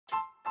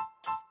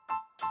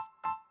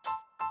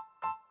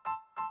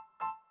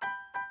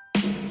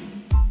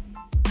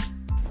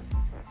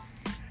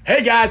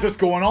Hey guys, what's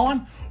going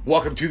on?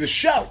 Welcome to the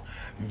show.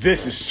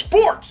 This is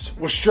Sports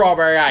with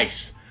Strawberry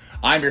Ice.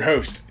 I'm your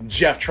host,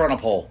 Jeff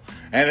Trunapole.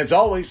 And as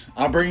always,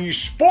 I'm bringing you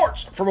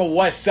sports from a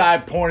West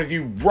Side point of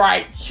view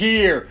right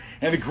here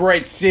in the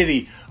great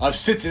city of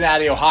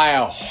Cincinnati,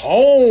 Ohio,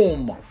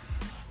 home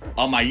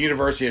of my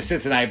University of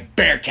Cincinnati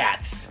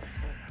Bearcats.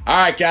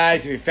 All right,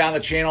 guys, if you found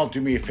the channel,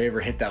 do me a favor,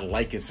 hit that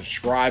like and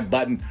subscribe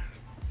button.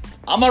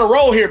 I'm on a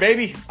roll here,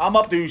 baby. I'm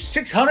up to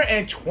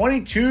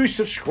 622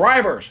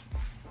 subscribers.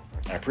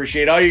 I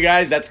appreciate all you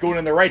guys. That's going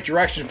in the right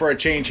direction for a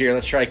change here.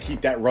 Let's try to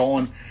keep that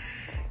rolling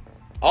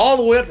all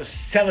the way up to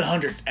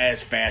 700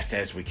 as fast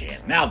as we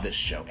can. Now this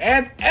show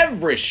and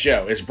every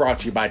show is brought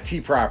to you by T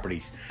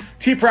Properties.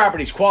 T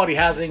Properties, quality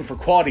housing for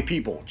quality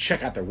people.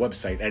 Check out their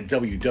website at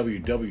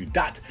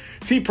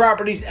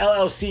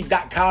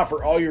www.tpropertiesllc.com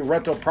for all your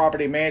rental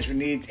property management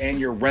needs and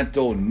your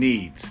rental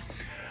needs.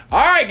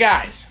 All right,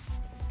 guys.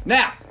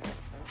 Now,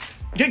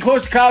 getting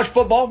close to college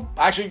football.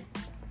 Actually,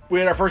 we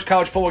had our first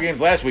college football games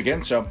last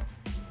weekend, so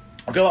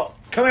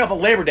coming up on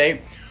Labor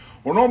Day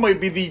will normally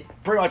be the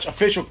pretty much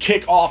official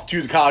kickoff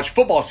to the college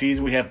football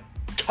season. We have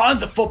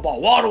tons of football,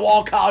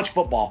 wall-to-wall college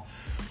football.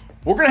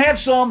 We're going to have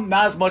some,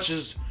 not as much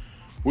as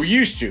we're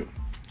used to.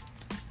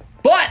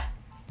 But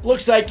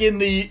looks like in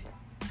the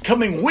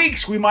coming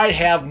weeks, we might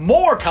have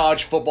more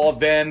college football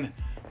than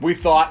we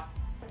thought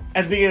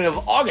at the beginning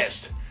of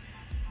August.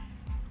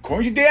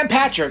 According to Dan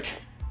Patrick,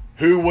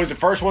 who was the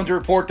first one to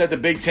report that the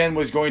Big Ten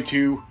was going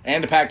to,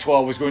 and the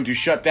Pac-12 was going to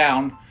shut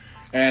down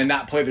and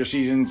not play their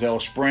season until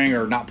spring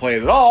or not play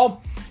it at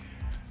all,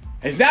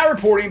 is now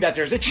reporting that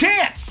there's a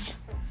chance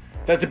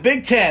that the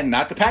Big Ten,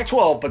 not the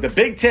Pac-12, but the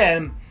Big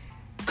Ten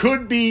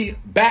could be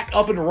back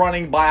up and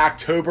running by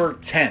October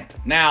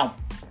 10th. Now,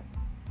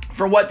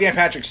 from what Dan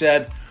Patrick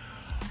said,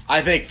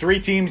 I think 3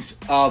 teams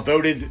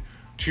voted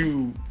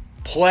to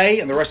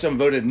play and the rest of them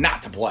voted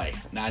not to play.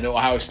 Now, I know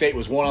Ohio State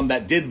was one of them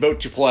that did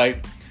vote to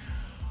play.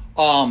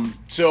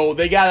 So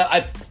they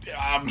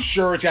I'm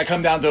sure it's got to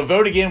come down to a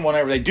vote again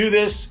whenever they do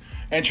this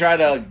and try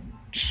to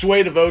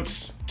sway the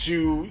votes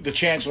to the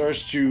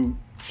chancellors to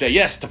say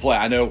yes to play.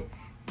 I know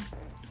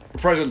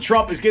President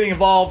Trump is getting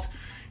involved.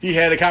 He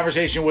had a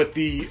conversation with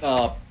the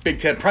Big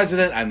Ten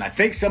president and I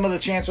think some of the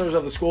chancellors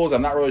of the schools.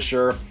 I'm not really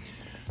sure.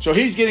 So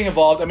he's getting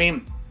involved. I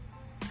mean,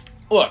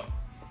 look,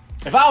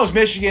 if I was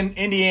Michigan,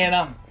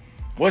 Indiana,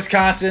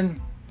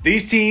 Wisconsin,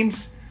 these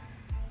teams,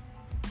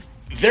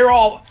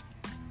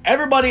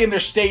 everybody in their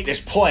state is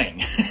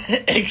playing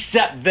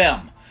except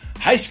them.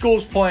 High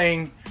school's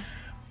playing.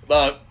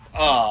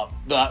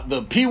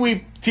 The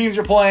Pee-wee teams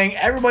are playing.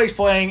 Everybody's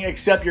playing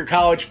except your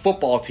college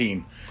football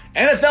team.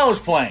 NFL is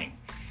playing.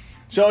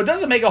 So it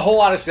doesn't make a whole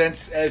lot of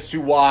sense as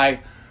to why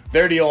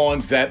they're the only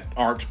ones that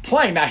aren't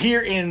playing. Now,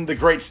 here in the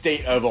great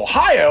state of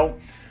Ohio,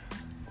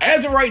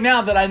 as of right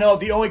now that I know of,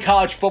 the only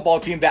college football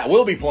team that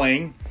will be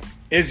playing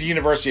is the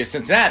University of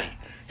Cincinnati.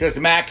 Because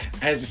the MAC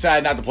has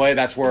decided not to play.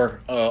 That's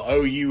where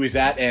OU is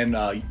at and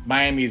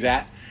Miami is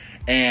at.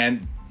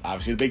 And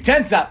obviously the Big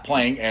Ten's not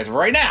playing as of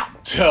right now.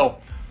 So,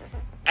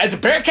 as a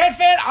Bearcat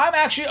fan, I'm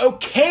actually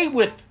okay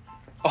with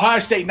Ohio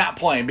State not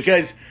playing.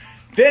 Because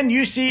then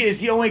UC is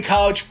the only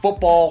college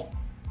football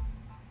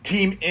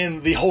team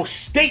in the whole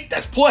state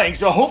that's playing.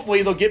 So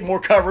hopefully they'll get more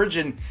coverage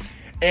and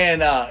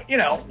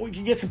we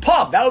can get some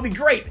pub. That would be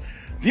great.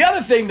 The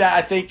other thing that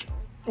I think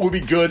would be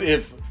good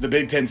if the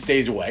Big Ten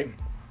stays away.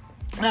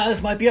 Now,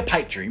 this might be a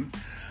pipe dream,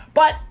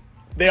 but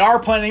they are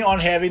planning on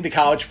having the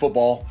college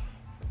football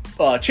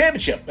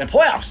championship and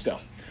playoffs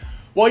still.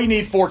 Well, you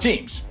need 4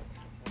 teams.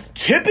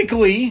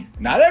 Typically,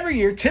 not every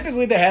year,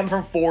 typically they have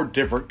them from 4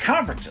 different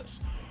conferences.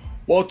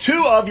 Well,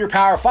 2 of your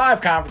Power 5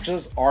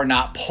 conferences are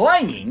not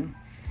playing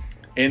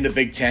in the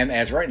Big Ten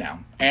as right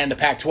now, and the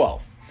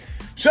Pac-12.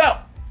 So,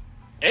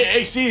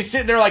 AAC is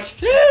sitting there like,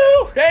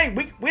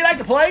 hey, we like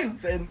to play.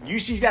 And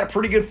UC's got a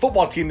pretty good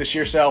football team this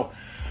year, so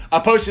I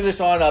posted this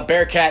on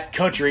Bearcat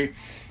Country.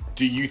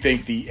 Do you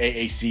think the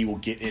AAC will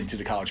get into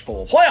the college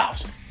football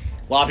playoffs?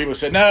 A lot of people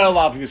said no. A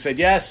lot of people said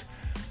yes.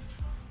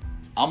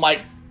 I'm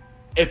like,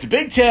 if the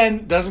Big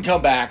Ten doesn't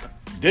come back,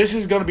 this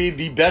is going to be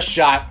the best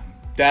shot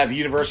that the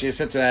University of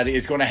Cincinnati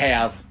is going to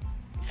have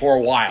for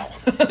a while,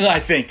 I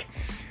think.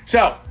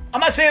 So, I'm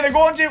not saying they're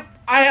going to.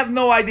 I have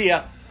no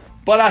idea,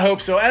 but I hope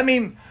so. I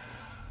mean,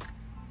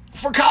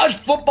 for college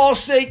football's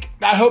sake,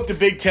 I hope the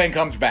Big Ten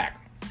comes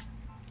back.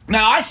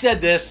 Now, I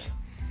said this.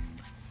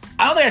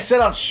 I don't think I said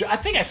I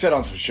think I said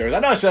on some shows. I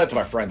know I said it to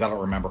my friends. I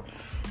don't remember.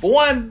 But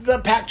when the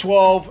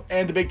Pac-12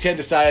 and the Big Ten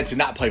decided to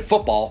not play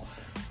football,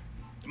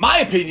 in my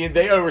opinion,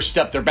 they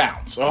overstepped their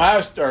bounds.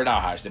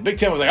 Big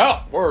Ten was like,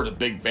 oh, we're the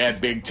big bad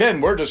Big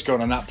Ten. We're just going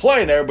to not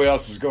play, and everybody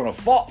else is going to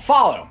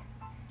follow.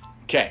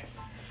 Okay.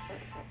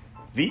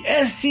 The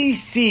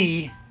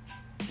SEC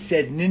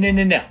said,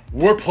 no.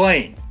 We're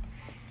playing.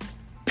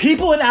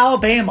 People in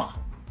Alabama,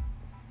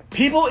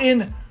 people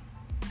in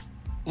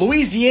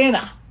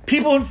Louisiana,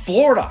 people in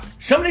Florida.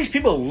 Some of these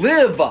people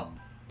live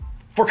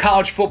for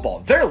college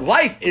football. Their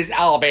life is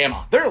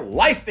Alabama. Their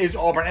life is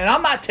Auburn. And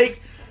I'm not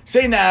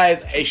saying that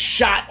as a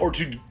shot or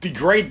to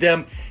degrade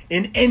them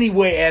in any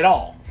way at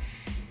all.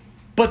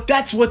 but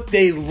that's what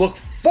they look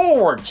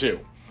forward to.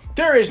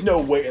 There is no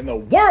way in the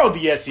world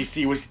the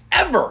SEC was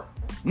ever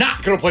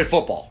not going to play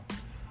football.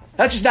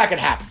 That's just not going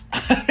to happen.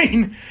 I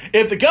mean,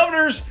 if the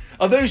governors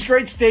of those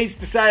great states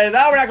decided,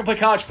 we're not going to play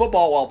college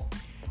football, well,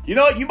 you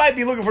know what? You might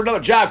be looking for another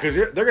job because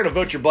they're going to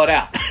vote your butt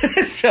out.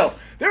 So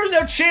there was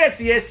no chance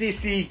the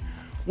SEC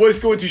was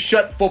going to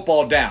shut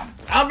football down.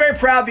 I'm very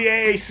proud the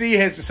AAC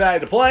has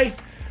decided to play,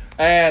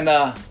 and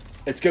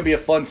it's going to be a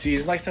fun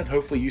season. Like I said,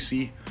 hopefully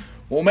UC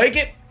will make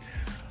it.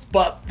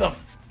 But the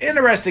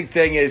interesting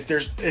thing is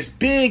there's this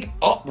big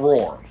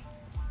uproar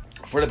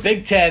for the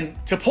Big Ten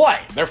to play.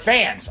 Their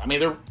fans, I mean,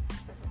 their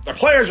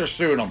players are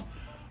suing them.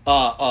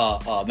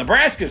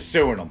 Nebraska's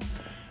suing them.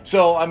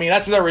 So, I mean,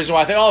 that's another reason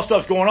why I think all this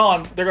stuff's going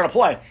on. They're going to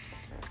play.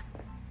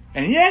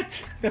 And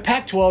yet, the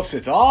Pac-12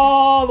 sits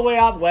all the way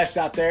out west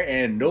out there,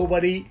 and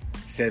nobody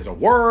says a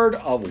word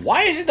of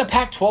why isn't the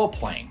Pac-12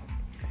 playing?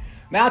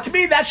 Now, to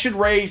me, that should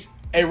raise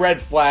a red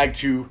flag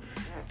to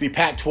the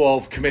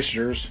Pac-12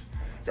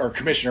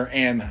 commissioner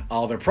and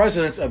all their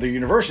presidents of their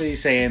universities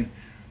saying,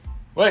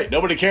 wait,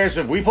 nobody cares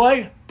if we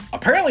play?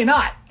 Apparently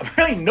not.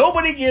 Apparently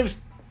nobody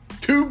gives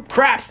two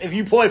craps if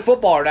you play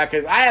football or not,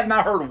 because I have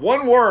not heard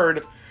one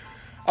word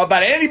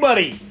about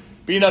anybody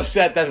being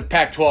upset that the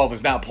Pac-12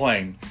 is not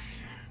playing.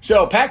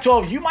 So,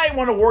 Pac-12, you might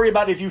want to worry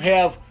about if you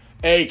have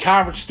a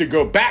conference to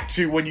go back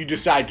to when you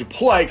decide to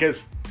play,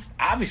 because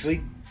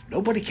obviously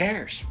nobody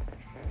cares.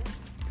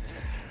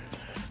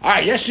 All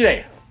right,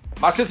 yesterday,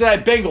 my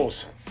Cincinnati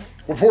Bengals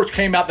reports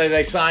came out that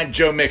they signed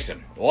Joe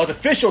Mixon. Well, it's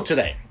official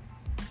today.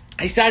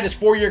 He signed his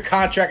 4-year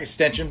contract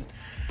extension.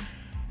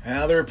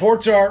 Now, the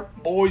reports are,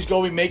 boy's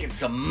going to be making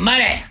some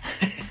money.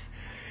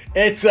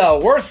 It's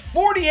worth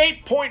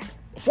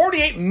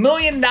 $48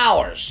 million.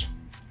 That's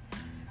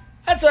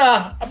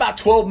about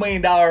 $12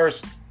 million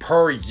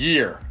per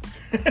year.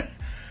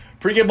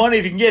 Pretty good money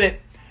if you can get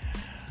it.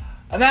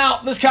 And now,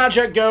 this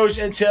contract goes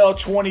until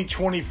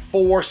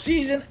 2024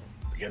 season.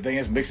 The good thing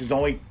is, Mixon's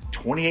only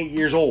 28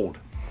 years old.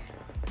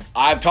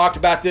 I've talked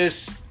about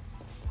this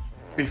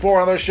before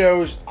on other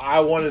shows.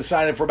 I wanted to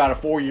sign him for about a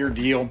 4-year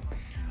deal.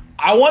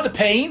 I wanted to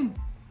pay him.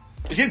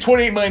 He's getting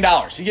 $28 million.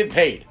 He's getting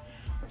paid.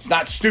 It's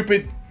not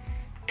stupid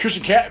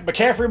Christian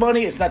McCaffrey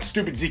money. It's not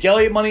stupid Zeke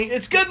Elliott money.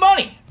 It's good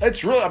money.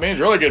 It's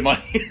really good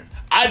money.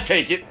 I'd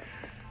take it.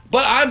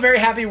 But I'm very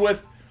happy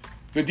with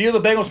the deal the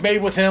Bengals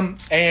made with him,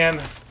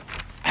 and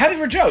happy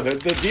for Joe.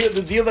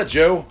 The deal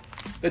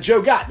that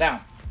Joe got.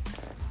 Now,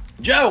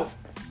 Joe,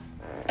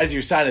 as he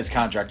was signing his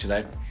contract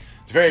today,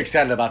 is very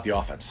excited about the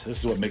offense. This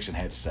is what Mixon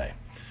had to say.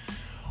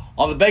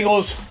 On the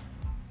Bengals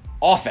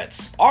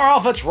offense, our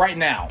offense right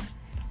now,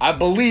 I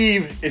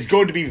believe, is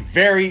going to be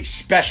very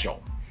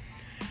special.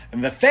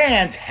 And the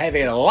fans have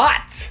a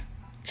lot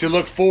to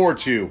look forward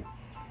to.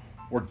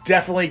 We're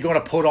definitely going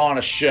to put on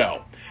a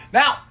show.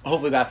 Now,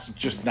 hopefully that's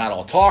just not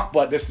all talk,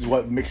 but this is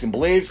what Mixon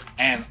believes,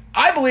 and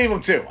I believe him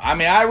too. I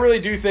mean, I really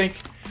do think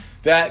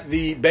that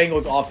the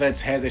Bengals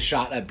offense has a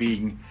shot at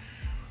being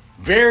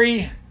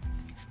very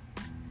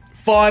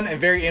fun and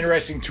very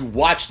interesting to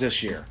watch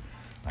this year.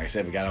 Like I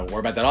said, we got to worry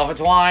about that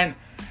offensive line,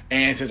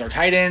 and since our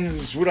tight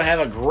ends, we don't have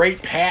a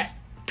great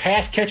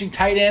pass-catching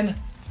tight end.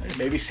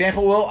 Maybe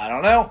Sample will, I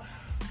don't know.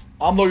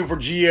 I'm looking for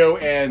Gio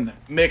and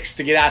Mix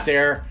to get out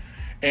there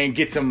and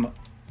get some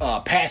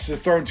passes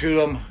thrown to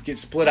them, get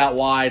split out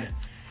wide,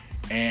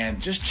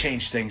 and just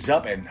change things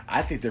up. And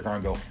I think they're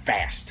going to go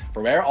fast.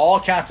 From all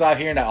accounts out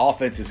here, and that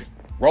offense is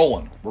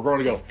rolling. We're going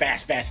to go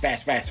fast. So,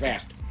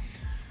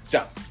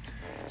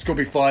 it's going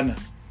to be fun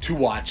to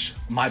watch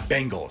my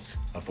Bengals.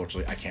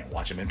 Unfortunately, I can't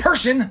watch them in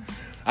person.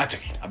 That's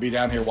okay. I'll be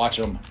down here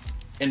watching them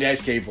in the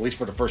ice cave, at least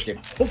for the first game.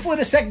 Hopefully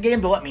the second game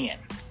they'll let me in.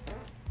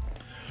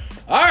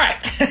 All right.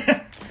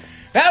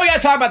 Now we got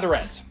to talk about the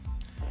Reds.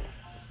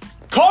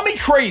 Call me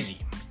crazy.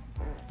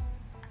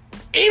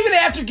 Even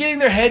after getting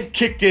their head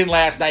kicked in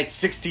last night,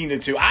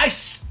 16-2, I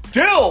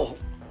still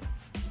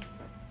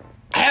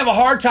have a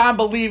hard time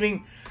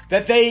believing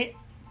that they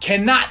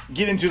cannot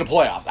get into the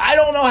playoffs. I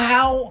don't know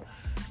how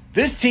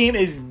this team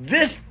is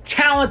this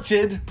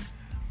talented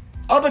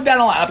up and down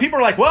the line. Now, people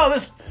are like, well,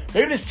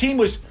 maybe this team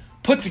was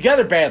put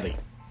together badly.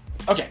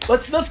 Okay,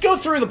 let's go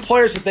through the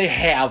players that they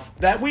have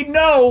that we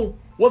know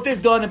what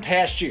they've done in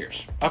past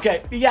years.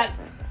 Okay, you got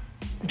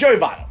Joey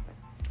Votto.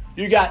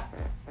 You got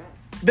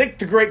Nick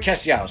the Great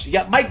Castellanos. You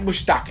got Mike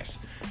Moustakas.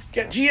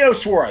 You got Gio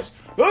Suarez.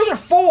 Those are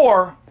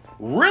 4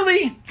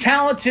 really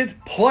talented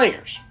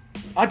players.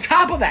 On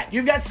top of that,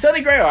 you've got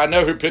Sonny Gray, I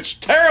know, who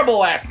pitched terrible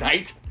last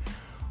night.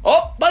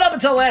 Oh, but up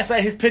until last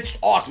night, he's pitched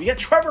awesome. You got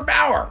Trevor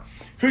Bauer,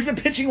 who's been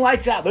pitching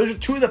lights out. Those are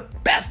 2 of the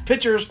best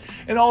pitchers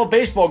in all of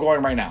baseball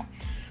going right now.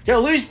 You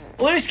got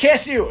Luis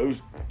Castillo,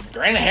 who's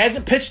granted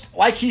hasn't pitched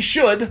like he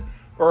should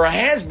or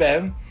has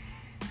been,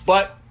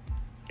 but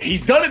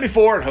he's done it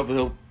before, and hopefully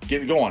he'll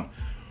get it going.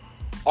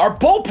 Our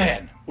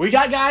bullpen, we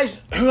got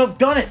guys who have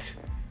done it.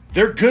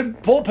 They're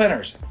good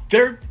bullpenners.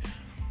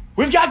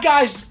 We've got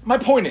guys, my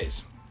point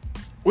is,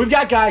 we've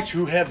got guys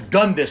who have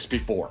done this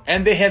before,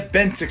 and they have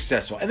been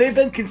successful, and they've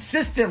been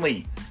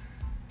consistently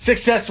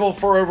successful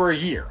for over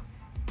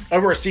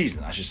a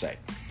season, I should say.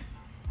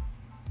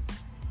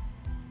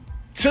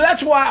 So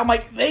that's why I'm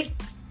like, they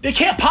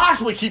can't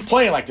possibly keep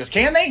playing like this,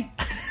 can they?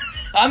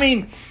 I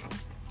mean,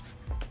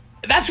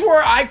 that's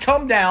where I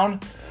come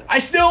down. I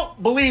still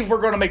believe we're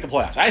going to make the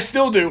playoffs. I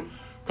still do.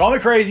 Call me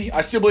crazy.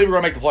 I still believe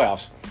we're going to make the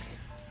playoffs.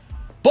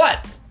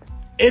 But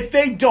if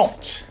they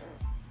don't,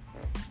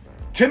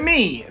 to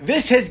me,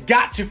 this has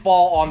got to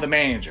fall on the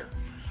manager.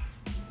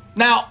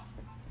 Now,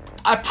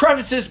 I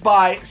preface this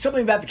by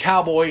something that the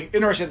Cowboy,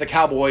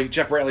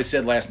 Jeff Brantley,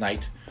 said last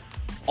night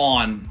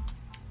on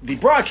the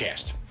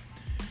broadcast.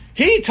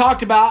 He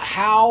talked about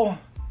how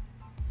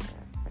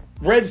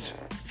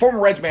former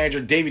Reds manager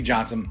Davey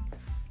Johnson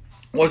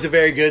was a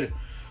very good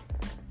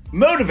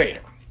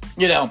motivator,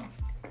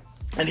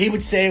 and he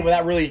would say,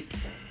 without really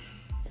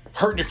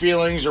hurting your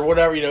feelings or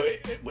whatever,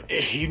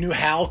 he knew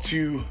how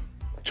to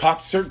talk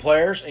to certain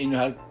players, and he knew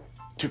how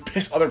to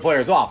piss other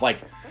players off. Like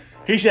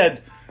he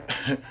said,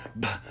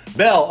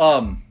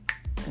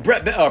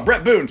 Brett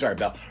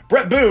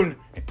Boone,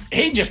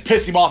 he'd just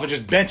piss him off and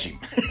just bench him.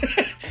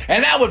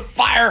 And that would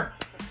fire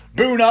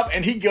Boone up,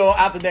 and he'd go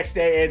out the next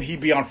day and he'd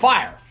be on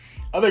fire.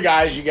 Other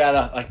guys, you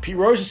gotta, like Pete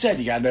Rose said,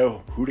 you gotta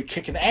know who to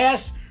kick in the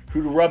ass,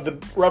 who to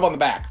rub on the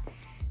back.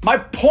 My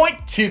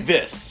point to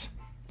this,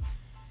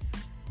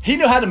 he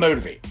knew how to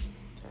motivate.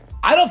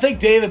 I don't think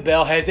David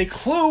Bell has a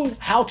clue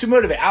how to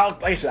motivate.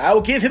 Like I said, I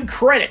will give him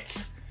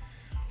credit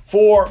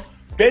for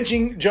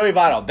benching Joey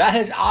Votto. That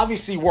has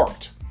obviously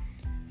worked.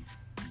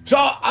 So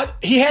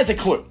he has a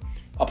clue.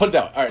 I'll put it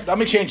that way. All right, let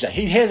me change that.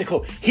 He has a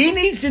clue. He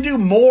needs to do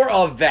more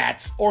of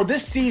that, or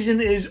this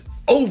season is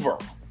over.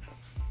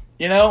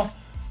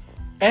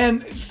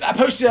 And I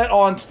posted that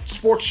on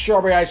Sports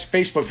Strawberry Ice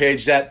Facebook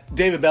page that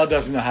David Bell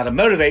doesn't know how to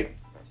motivate.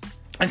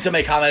 And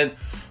somebody commented,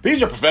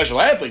 these are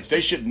professional athletes.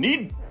 They shouldn't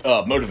need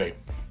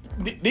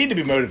need to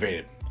be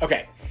motivated.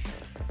 Okay.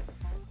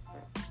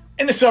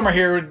 In the summer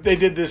here, they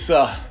did this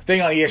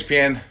thing on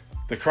ESPN,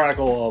 the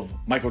Chronicle of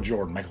Michael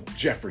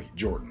Jeffrey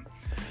Jordan.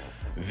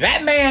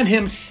 That man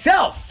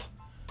himself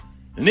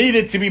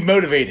needed to be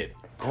motivated.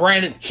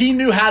 Granted, he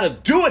knew how to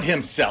do it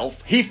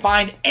himself. He'd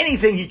find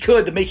anything he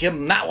could to make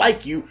him not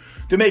like you,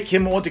 to make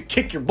him want to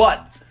kick your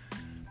butt.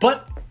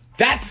 But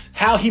that's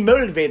how he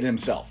motivated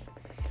himself.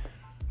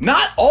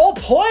 Not all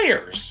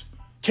players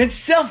can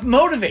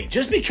self-motivate.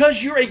 Just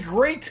because you're a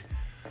great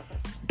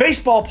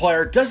baseball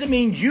player doesn't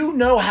mean you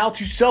know how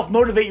to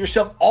self-motivate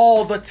yourself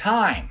all the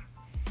time.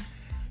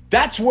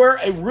 That's where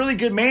a really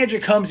good manager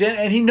comes in,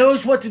 and he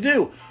knows what to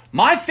do.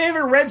 My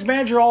favorite Reds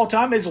manager all the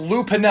time is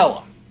Lou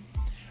Piniella.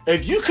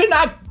 If you could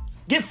not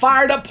get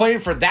fired up playing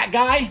for that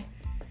guy,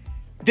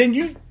 then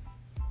you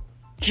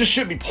just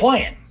shouldn't be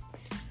playing.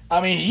 I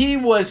mean, he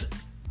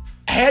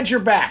had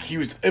your back. He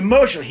was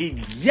emotional. He'd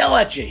yell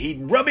at you.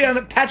 He'd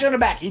pat you on the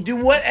back. He'd do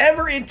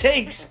whatever it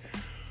takes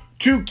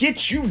to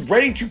get you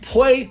ready to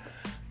play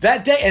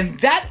that day. And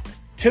that,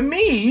 to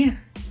me,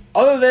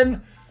 other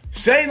than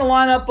setting the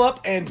lineup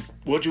up, and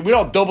which we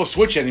don't double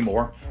switch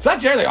anymore. So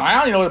that's the other thing. I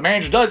don't even know what the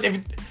manager does.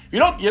 If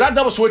you're not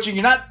double switching,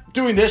 you're not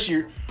doing this.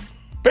 You're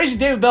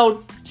basically, David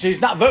Bell says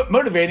he's not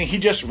motivating. He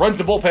just runs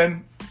the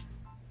bullpen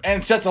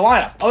and sets the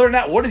lineup. Other than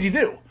that, what does he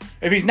do?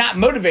 If he's not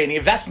motivating,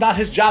 if that's not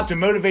his job to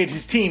motivate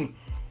his team,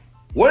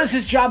 what is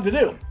his job to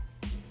do?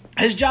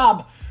 His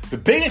job, the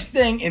biggest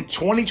thing in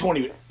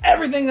 2020, with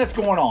everything that's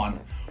going on,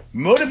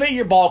 motivate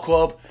your ball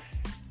club,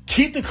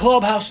 keep the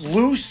clubhouse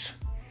loose,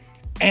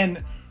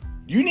 and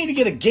you need to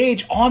get a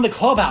gauge on the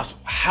clubhouse,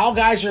 how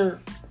guys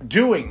are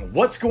doing,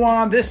 what's going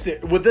on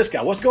with this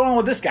guy, what's going on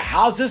with this guy,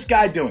 how's this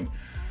guy doing?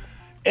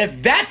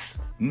 If that's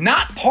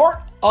not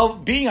part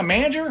of being a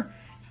manager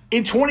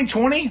in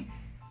 2020,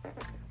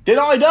 then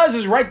all he does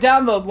is write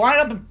down the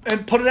lineup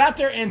and put it out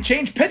there and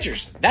change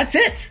pitchers. That's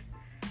it.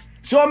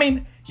 So, I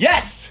mean,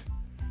 yes,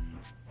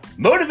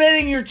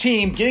 motivating your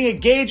team, getting a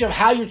gauge of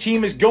how your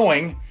team is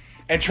going,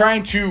 and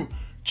trying to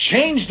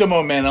change the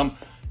momentum,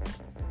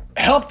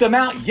 help them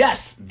out,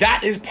 yes,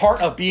 that is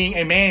part of being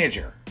a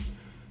manager.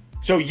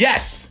 So,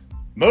 yes,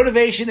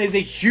 motivation is a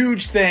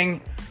huge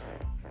thing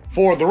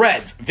for the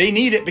Reds. They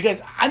need it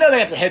because I know they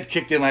got their head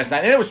kicked in last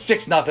night, and it was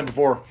 6-0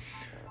 before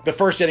the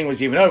first inning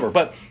was even over.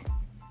 But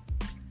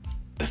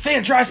the thing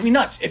that drives me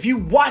nuts, if you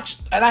watch,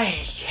 and I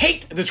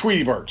hate the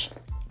Tweety Birds,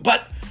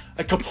 but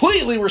I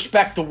completely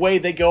respect the way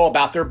they go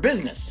about their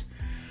business.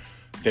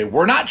 They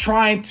were not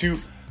trying to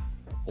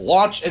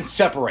launch and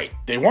separate.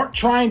 They weren't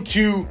trying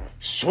to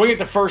swing at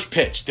the first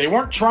pitch. They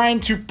weren't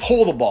trying to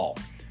pull the ball.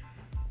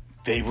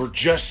 They were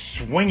just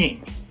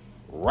swinging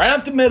right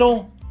up the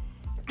middle,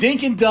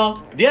 dink and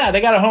dunk. Yeah, they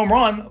got a home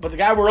run, but the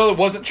guy really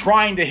wasn't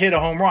trying to hit a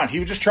home run. He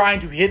was just trying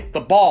to hit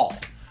the ball.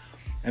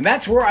 And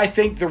that's where I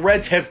think the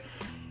Reds have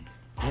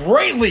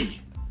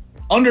greatly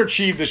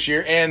underachieved this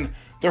year, and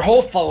their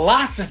whole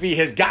philosophy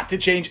has got to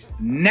change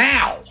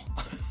now.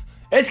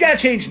 It's got to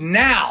change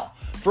now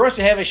for us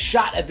to have a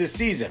shot at this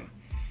season.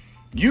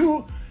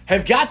 You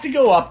have got to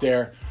go up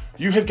there.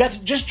 You have got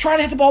to just try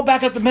to hit the ball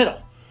back up the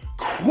middle.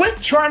 Quit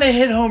trying to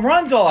hit home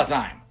runs all the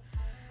time.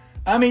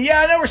 I mean,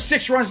 yeah, I know we're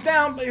 6 runs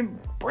down.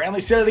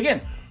 Brantley said it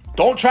again.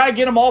 Don't try to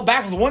get them all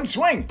back with one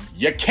swing.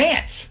 You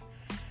can't.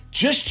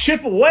 Just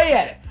chip away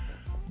at it.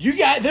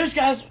 those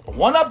guys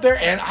went up there,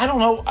 and I don't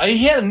know,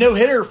 he had a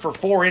no-hitter for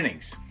 4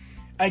 innings.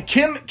 And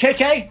Kim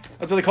KK,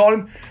 that's what they called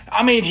him.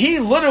 I mean, he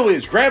literally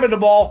is grabbing the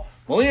ball,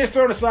 Molina's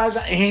throwing the sides,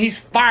 and he's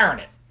firing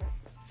it.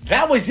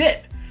 That was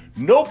it.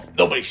 Nope,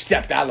 nobody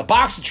stepped out of the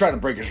box to try to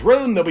break his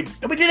rhythm. Nobody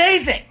did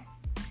anything.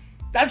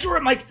 That's where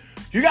I'm like,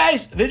 you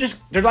guys,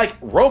 they're like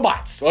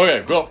robots.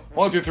 Okay, go.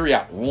 1, 2, 3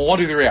 out. 1,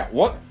 2, 3 out.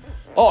 What?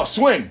 Oh,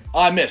 swing.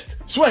 Oh, I missed.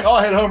 Swing. Oh,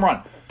 I hit a home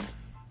run.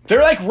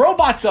 They're like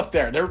robots up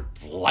there. They're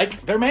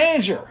like their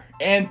manager.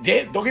 And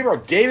don't get me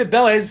wrong, David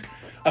Bell has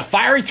a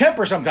fiery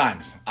temper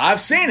sometimes. I've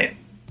seen it.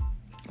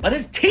 But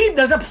his team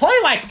doesn't play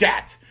like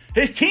that.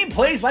 His team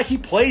plays like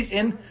he's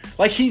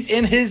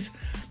in his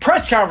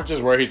press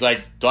conferences where he's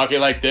like talking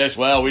like this.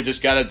 Well, we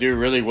just got to do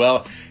really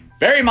well.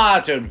 Very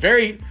monotone,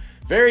 very,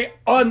 very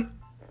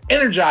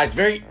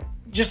unenergized,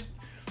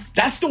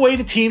 that's the way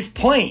the team's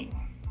playing.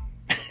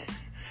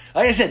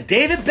 Like I said,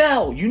 David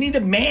Bell, you need to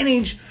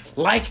manage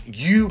like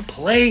you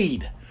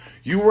played.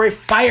 You were a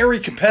fiery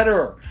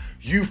competitor.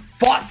 You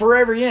fought for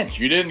every inch.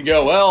 You didn't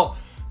go, well,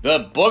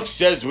 the book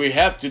says we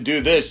have to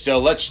do this, so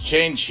let's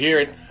change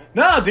here.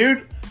 No,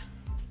 dude.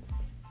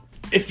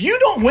 If you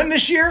don't win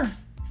this year,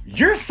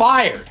 you're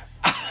fired.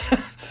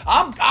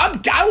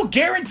 I will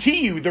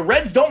guarantee you the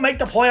Reds don't make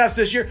the playoffs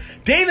this year.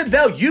 David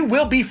Bell, you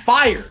will be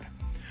fired.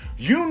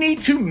 You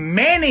need to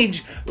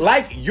manage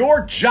like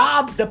your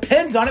job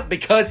depends on it,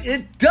 because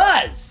it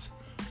does.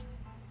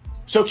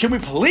 So can we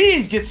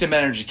please get some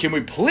energy? Can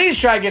we please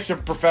try to get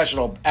some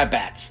professional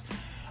at-bats?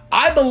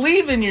 I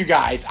believe in you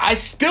guys. I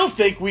still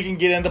think we can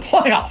get in the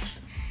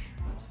playoffs.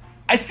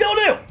 I still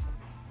do.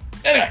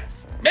 Anyway,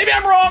 maybe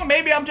I'm wrong.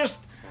 Maybe I'm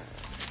just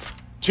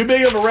too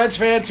big of a Reds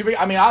fan. Too big.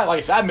 I mean, like I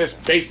said, I miss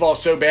baseball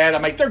so bad.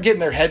 I'm like, they're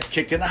getting their heads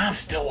kicked in. I'm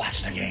still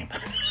watching the game.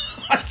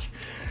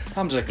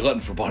 I'm just a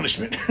glutton for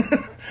punishment.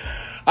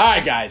 All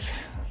right, guys.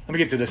 Let me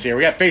get to this here.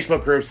 We got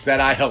Facebook groups that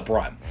I help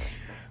run.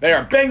 They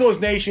are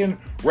Bengals Nation,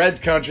 Reds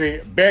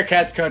Country,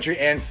 Bearcats Country,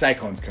 and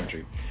Cyclones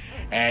Country.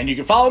 And you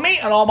can follow me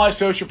on all my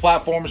social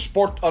platforms,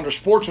 under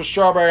Sports with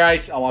Strawberry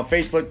Ice. I'm on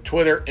Facebook,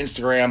 Twitter,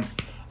 Instagram,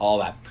 all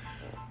that.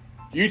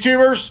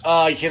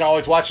 YouTubers, you can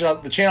always watch it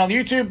on the channel on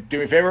YouTube. Do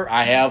me a favor,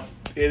 I have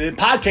it in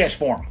podcast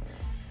form.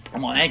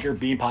 I'm on Anchor,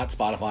 Beanpot,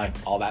 Spotify,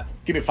 all that.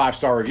 Give me a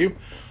 5-star review.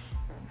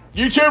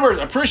 YouTubers,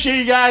 I appreciate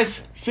you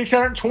guys.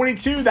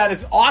 622, that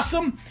is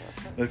awesome.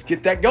 Let's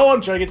get that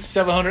going. Try to get to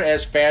 700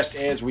 as fast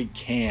as we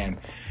can.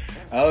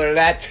 Other than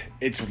that,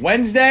 it's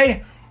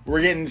Wednesday.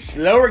 We're getting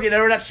slower, getting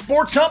over that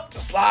sports hump to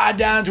slide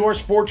down to our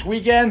sports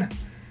weekend.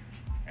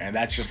 And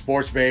that's just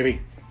sports,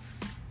 baby.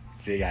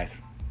 See you guys.